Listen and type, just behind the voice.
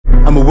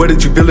I'm aware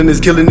that you villain is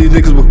killing these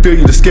niggas with fear,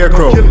 you the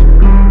scarecrow.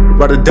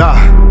 Ride or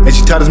die, and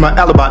she tight as my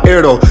alibi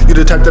air though. You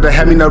the type that I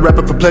had me not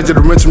rapping for pleasure,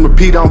 to rinse and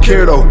repeat, I don't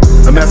care though.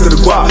 I'm after the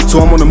guap,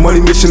 so I'm on a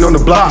money mission on the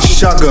block.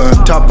 Shotgun,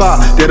 top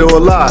 5, dead or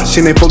alive.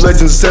 She named 4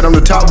 legends and said I'm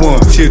the top one.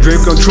 She a dream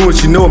come true and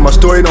she know it, my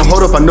story don't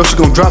hold up, I know she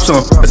gon' drop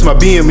some. That's my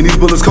BM and these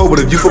bullets cold, but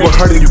if you fuck with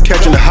her then you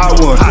catching the hot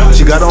one.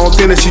 She got her own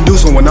thing that she do,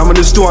 so when I'm in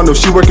the store I know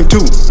she working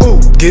too.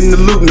 Getting the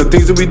loot and the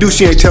things that we do,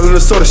 she ain't telling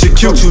us so, that shit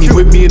cute. Shooting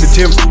with me in the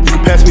gym, you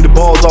can pass me the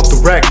balls off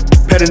the rack.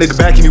 Pat a nigga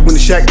back if you win the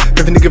shack.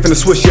 If a nigga finna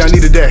switch, yeah I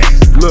needed that.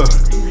 Look.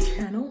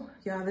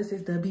 Y'all, this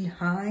is the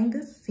behind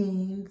the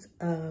scenes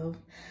of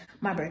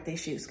my birthday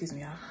shoot. Excuse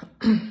me,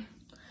 y'all.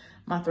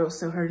 My throat's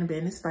still hurting, but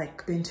it's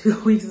like been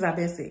 2 weeks since I've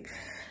been sick.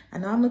 I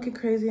know I'm looking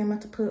crazy. I'm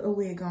about to put a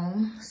wig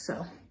on.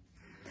 So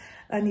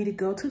I need to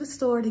go to the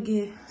store to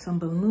get some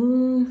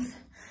balloons,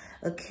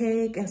 a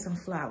cake, and some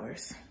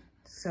flowers.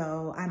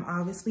 So I'm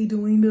obviously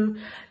doing the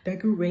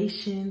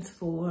decorations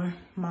for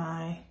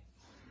my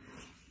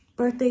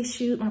birthday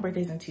shoot. My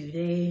birthday's in 2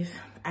 days.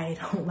 I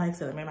don't like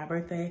celebrating my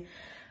birthday,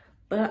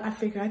 but I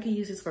figure I could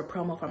use this for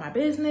promo for my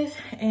business,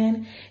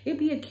 and it'd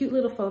be a cute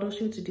little photo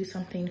shoot to do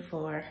something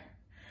for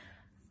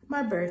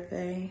my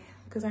birthday,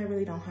 because I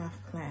really don't have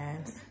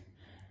plans.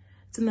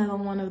 It's another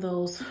one of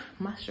those,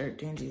 my shirt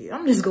dingy.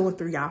 I'm just going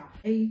through, y'all.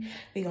 Hey,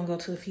 we gonna go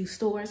to a few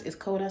stores. It's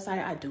cold outside.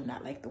 I do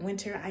not like the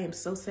winter. I am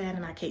so sad,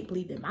 and I can't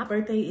believe that my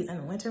birthday is in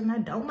the winter, and I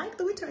don't like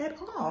the winter at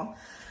all.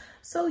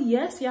 So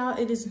yes, y'all,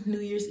 it is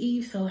New Year's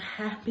Eve, so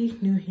happy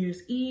New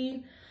Year's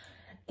Eve.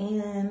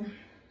 And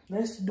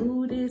let's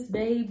do this,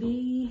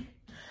 baby.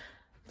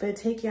 But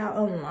take y'all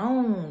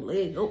along.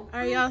 Let go. All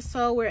right, y'all.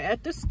 So we're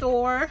at the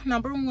store.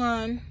 Number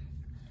 1.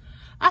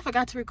 I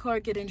forgot to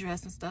record getting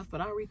dressed and stuff, but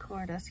I'll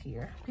record us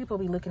here. People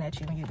be looking at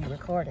you when you be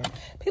recording.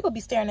 People be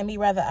staring at me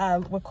whether I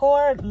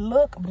record,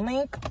 look,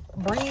 blink,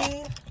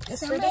 breathe.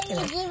 It's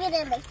ridiculous. Give it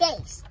in the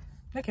face.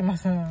 Look at my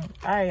son.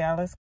 All right, y'all.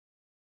 Let's.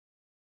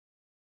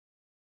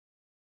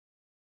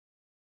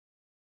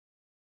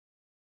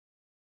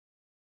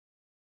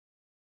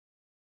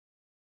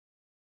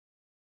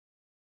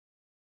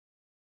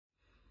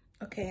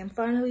 Okay, I'm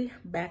finally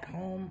back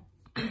home.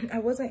 I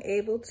wasn't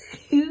able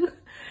to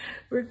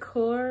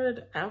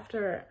record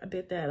after I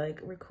did that, like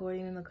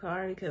recording in the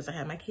car, because I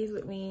had my kids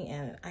with me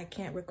and I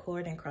can't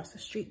record and cross the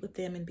street with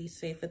them and be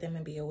safe with them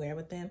and be aware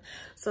with them.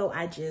 So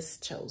I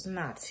just chose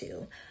not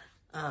to.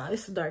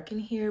 It's dark in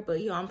here, but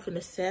yo, I'm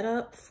finna set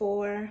up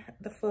for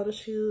the photo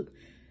shoot.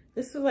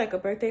 This is like a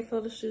birthday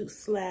photo shoot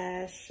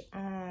slash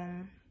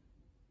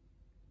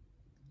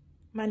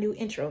my new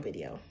intro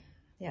video.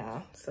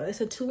 Yeah, so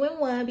it's a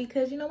 2-in-1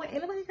 because you know what,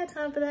 ain't nobody got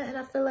time for that, and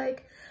I feel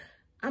like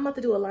I'm about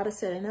to do a lot of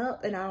setting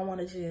up and I don't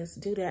want to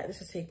just do that just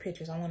to take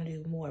pictures. I want to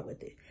do more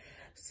with it.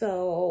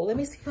 So let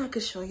me see if I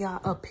can show y'all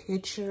a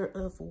picture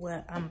of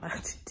what I'm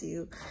about to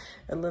do.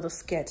 A little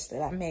sketch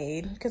that I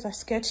made, because I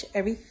sketch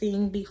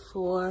everything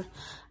before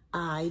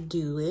I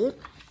do it.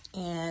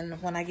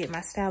 And when I get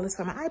my stylus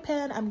for my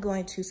iPad, I'm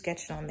going to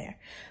sketch it on there.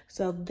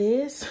 So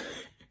this,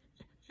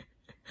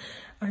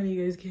 I know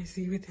you guys can't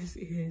see what this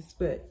is,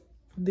 but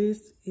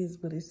this is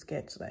what it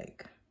sketched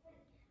like.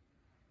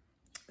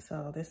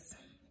 So this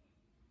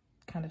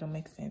kind of don't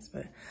make sense,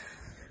 but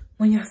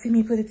when y'all see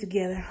me put it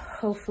together,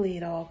 hopefully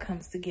it all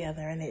comes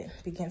together and it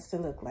begins to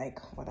look like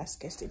what I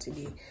sketched it to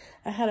be.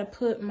 I had to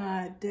put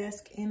my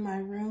desk in my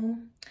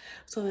room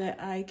so that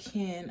I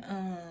can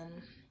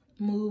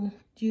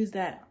use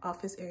that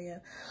office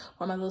area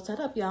for my little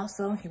setup, y'all.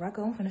 So here I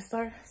go. I'm gonna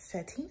start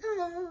setting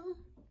up.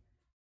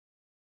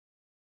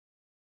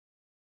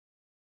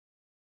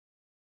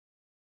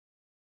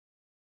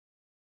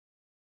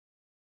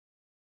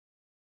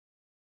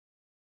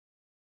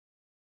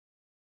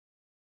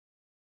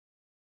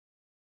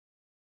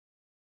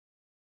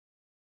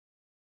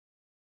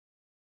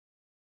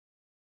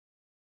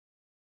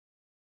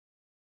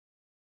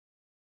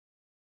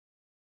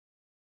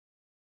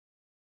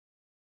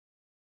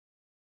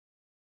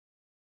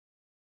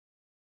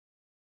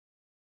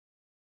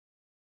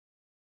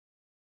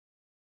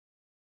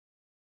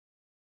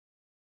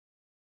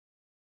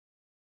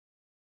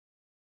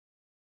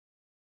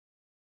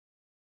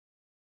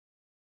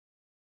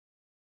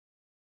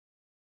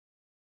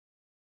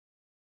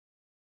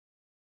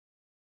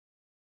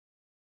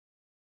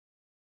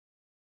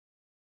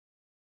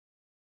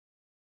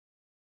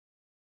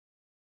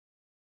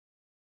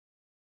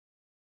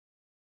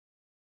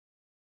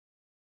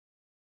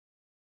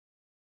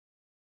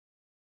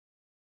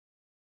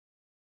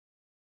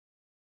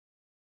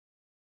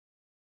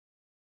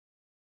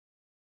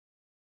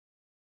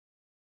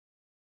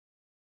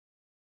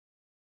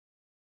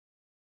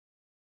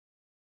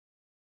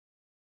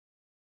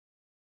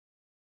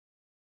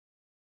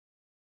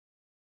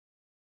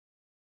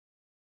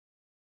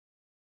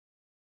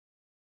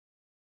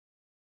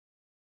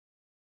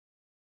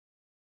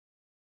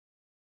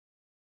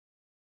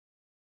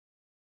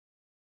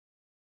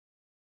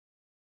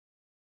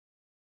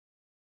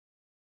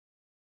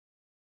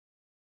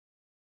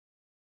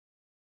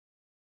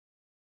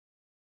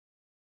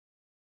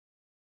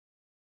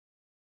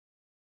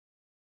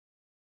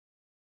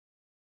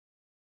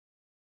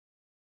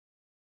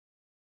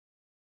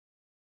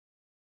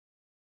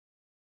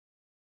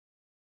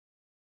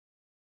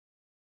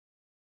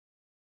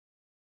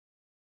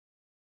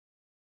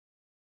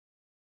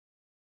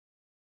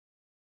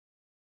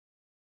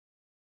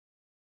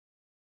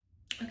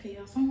 Okay,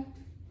 y'all, so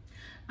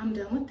I'm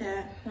done with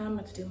that. Now I'm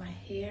about to do my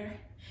hair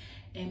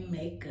and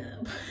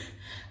makeup.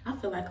 I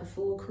feel like a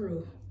full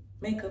crew,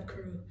 makeup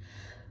crew,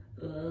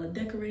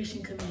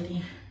 decoration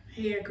committee,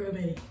 hair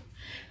committee.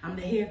 I'm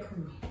the hair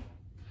crew.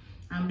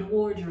 I'm the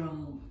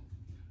wardrobe.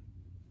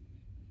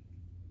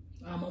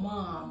 I'm a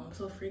mom. I'm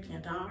so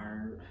freaking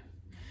tired.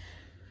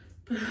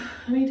 But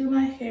let me do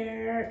my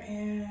hair,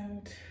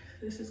 and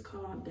this is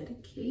called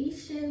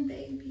dedication,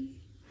 baby.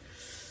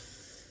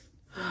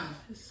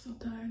 I'm so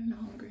tired and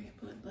hungry,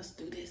 but let's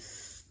do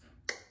this.